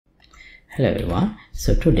Hello everyone.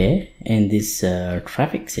 So today in this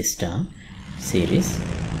traffic system series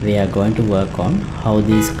we are going to work on how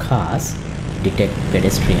these cars detect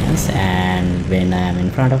pedestrians, and when I am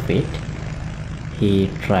in front of it he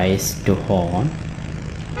tries to horn,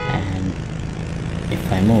 and if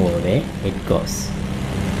I move away it goes.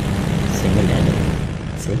 Similarly,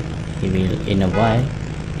 see, he will in a while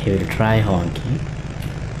he will try honking,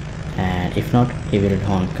 and if not he will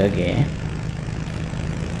honk again.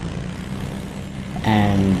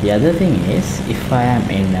 And the other thing is, if I am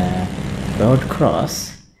in a road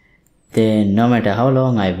cross, then no matter how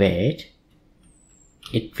long I wait,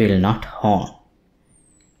 it will not horn,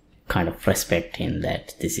 kind of respecting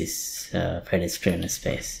that this is pedestrian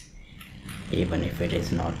space, even if it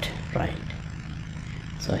is not right.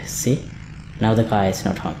 So see, now the car is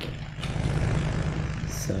not honking.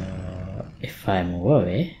 So if I move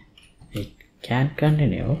away, it can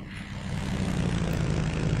continue.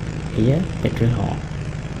 Here it will horn.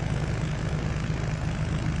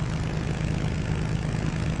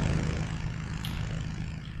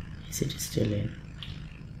 Is it still in?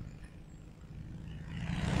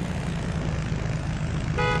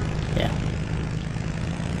 Yeah.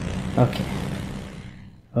 Okay.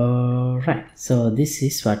 Alright, so this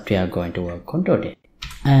is what we are going to work on today.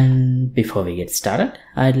 And before we get started,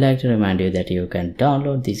 I'd like to remind you that you can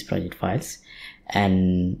download these project files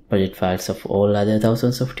and project files of all other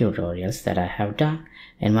thousands of tutorials that I have done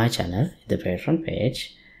in my channel, the Patreon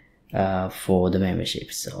page, for the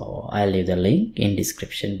membership. So I'll leave the link in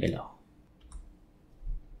description below.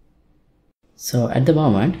 So at the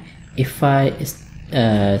moment, if I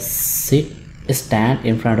stand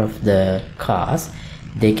in front of the cars,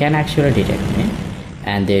 they can actually detect me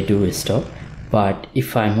and they do stop. But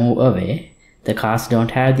if I move away, the cars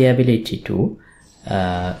don't have the ability to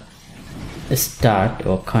start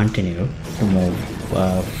or continue to move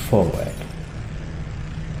forward.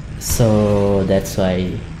 So that's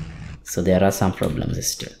why, so there are some problems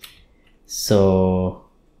still. So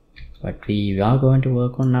what we are going to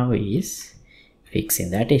work on now is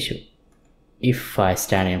fixing that issue. If I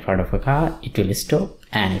stand in front of a car, it will stop,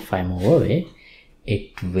 and if I move away,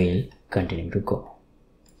 it will continue to go.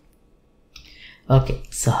 Okay,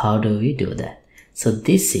 so how do we do that? So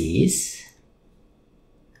this is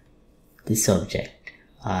this object.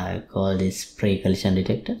 I call this pre-collision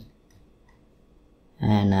detector,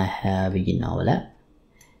 and I have begin overlap,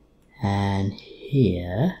 and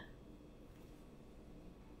here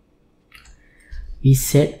we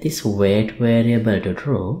set this wait variable to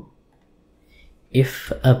true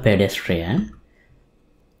if a pedestrian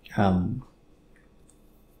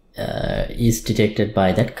is detected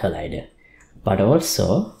by that collider. But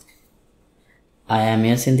also I am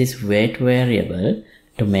using this wait variable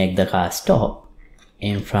to make the car stop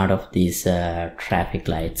in front of these traffic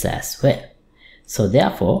lights as well. So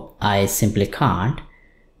therefore I simply can't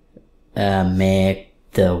make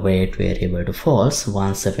the wait variable to false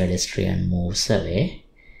once the pedestrian moves away.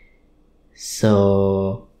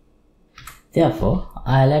 So therefore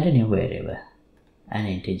I'll add a new variable, an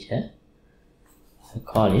integer. I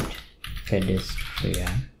call it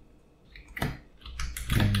pedestrian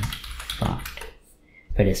in front,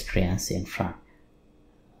 pedestrians in front,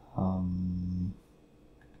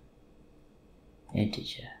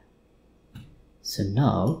 integer. So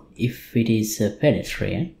now if it is a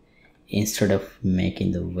pedestrian, instead of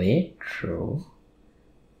making the wait true,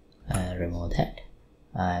 I'll remove that.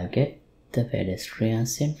 I'll get the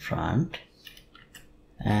pedestrians in front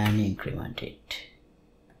and increment it.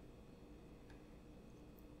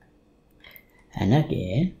 And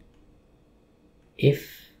again,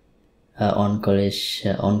 if on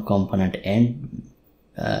component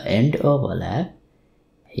end overlap,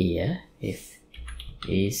 here if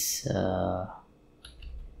is no,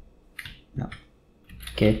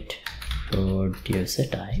 get producer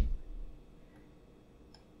type,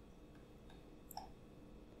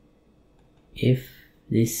 if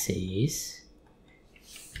this is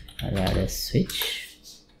ladder switch,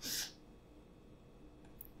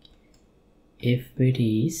 if it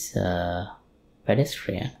is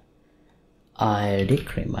pedestrian, I'll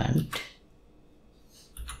decrement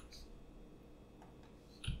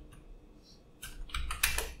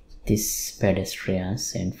this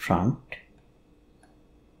pedestrians in front,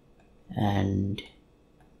 and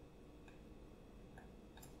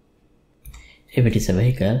if it is a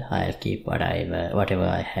vehicle, I'll keep whatever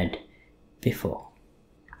I had before.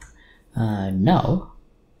 Now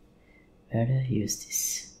where do I use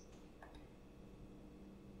this?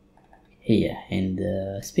 Here in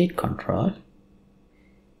the speed control,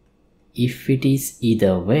 if it is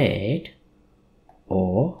either wait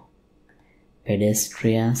or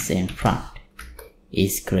pedestrians in front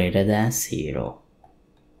is greater than 0.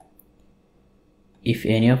 If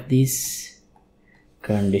any of these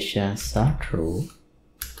conditions are true,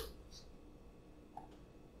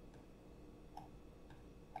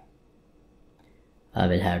 I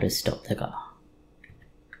will have to stop the car.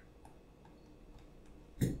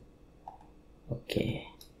 Okay,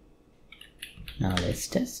 now let's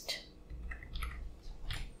test.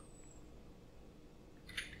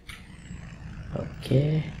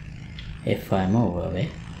 Okay, if I move away,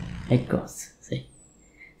 it goes. See,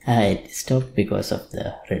 it stopped because of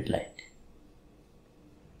the red light,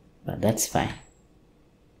 but that's fine.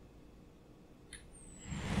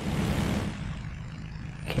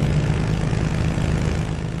 Okay.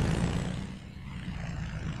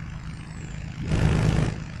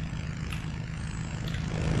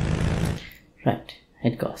 Right,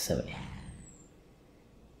 it goes away.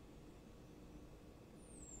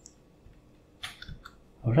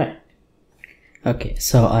 Alright. Okay,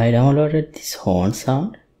 so I downloaded this horn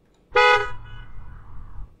sound.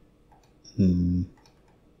 Maybe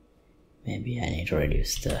I need to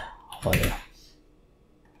reduce the volume.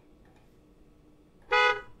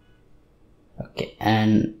 Okay,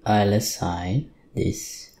 and I'll assign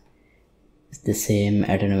this the same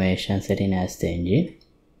attenuation setting as the engine.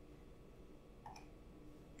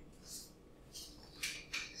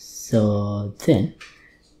 So then,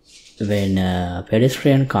 when a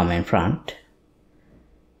pedestrian come in front,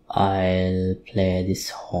 I'll play this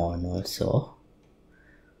horn also.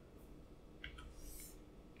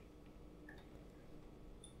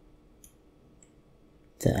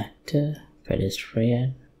 That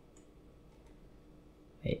pedestrian.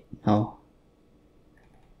 Wait, no.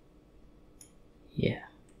 Yeah.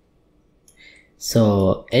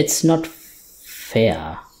 So it's not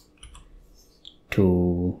fair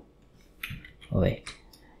to wait.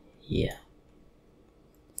 Yeah.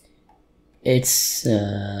 It's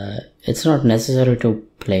not necessary to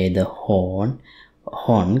play the honk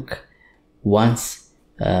once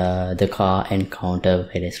the car encounters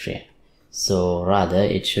pedestrian. So rather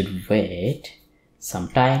it should wait some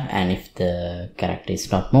time, and if the character is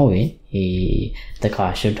not moving, the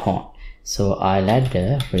car should honk. So I'll add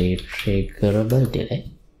a retriggerable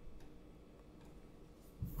delay,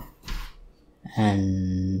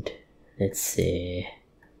 and let's wait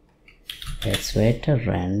a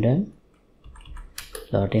random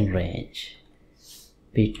floating range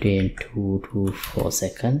between 2 to 4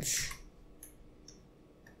 seconds,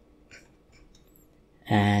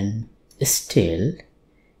 and still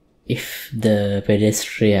if the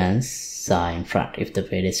pedestrians are in front, if the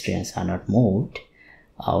pedestrians are not moved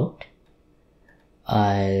out,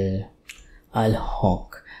 I'll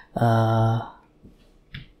honk.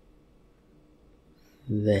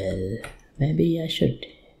 Well, maybe I should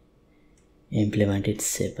implement it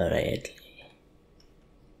separately.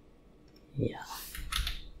 Yeah.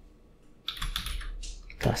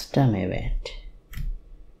 Custom event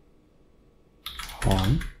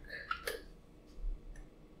honk,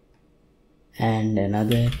 and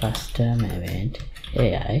another custom event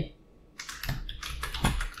AI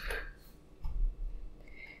honk.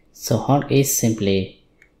 So honk is simply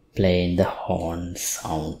playing the horn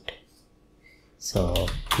sound. So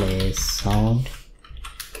play sound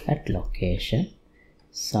at location.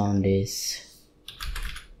 Sound is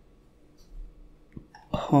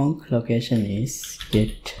honk, location is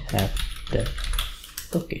get at the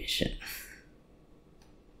location,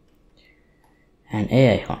 and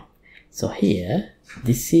AI honk. So here,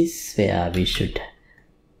 this is where we should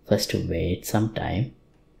first wait some time,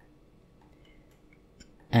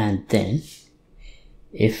 and then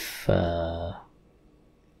if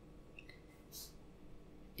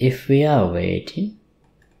we are waiting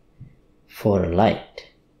for a light,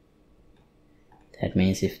 that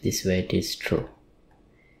means if this wait is true,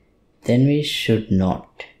 then we should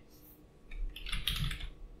not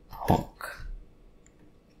honk.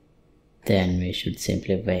 Then we should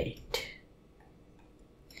simply wait.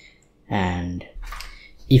 And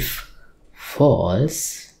if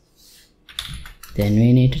false, then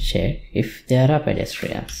we need to check if there are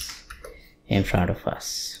pedestrians in front of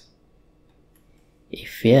us.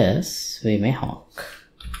 If yes, we may honk.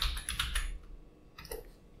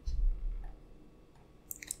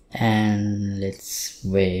 And let's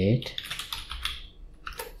wait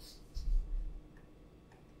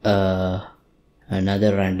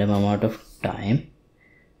another random amount of time.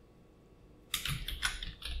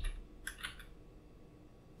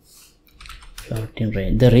 Floating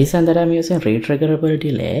range. The reason that I'm using retriggerable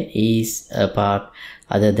delay is a part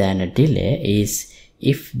other than a delay is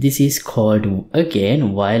if this is called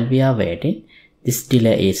again while we are waiting, this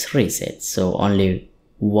delay is reset, so only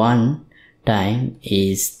one time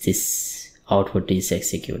is this output is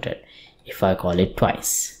executed if I call it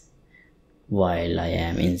twice while I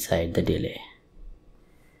am inside the delay.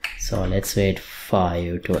 So let's wait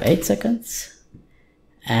 5 to 8 seconds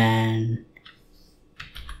and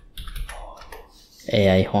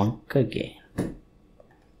AI honk again.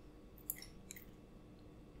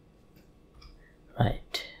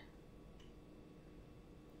 Right.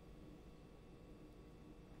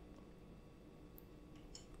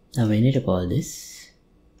 Now we need to call this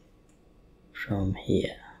from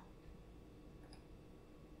here.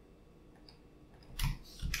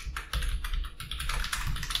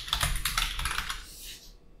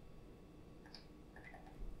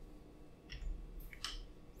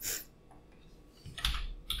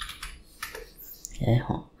 Yeah,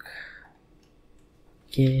 honk.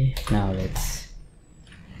 Okay, now let's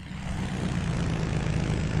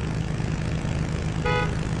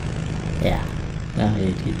now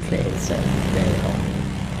it plays very hard.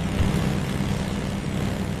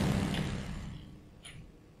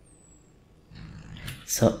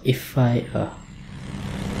 So if I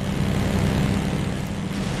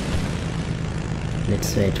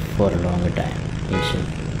let's wait for a longer time, it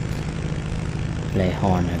should play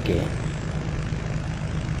horn again.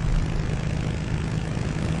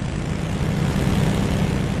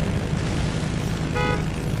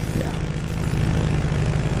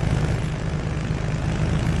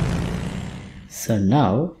 So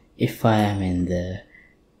now if I am in the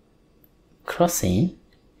crossing,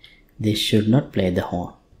 this should not play the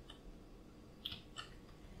horn.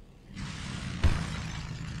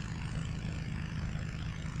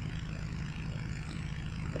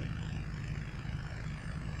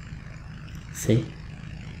 See,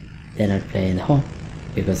 they're not playing the horn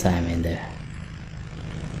because I am in the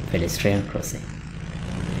pedestrian crossing.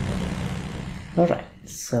 Alright,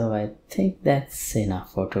 so I think that's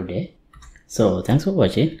enough for today. So thanks for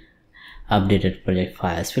watching. Updated project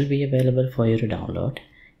files will be available for you to download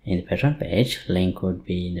in the Patreon page. Link would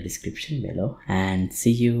be in the description below, and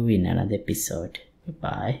see you in another episode.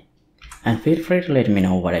 Bye. And feel free to let me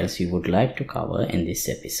know what else you would like to cover in this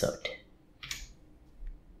episode.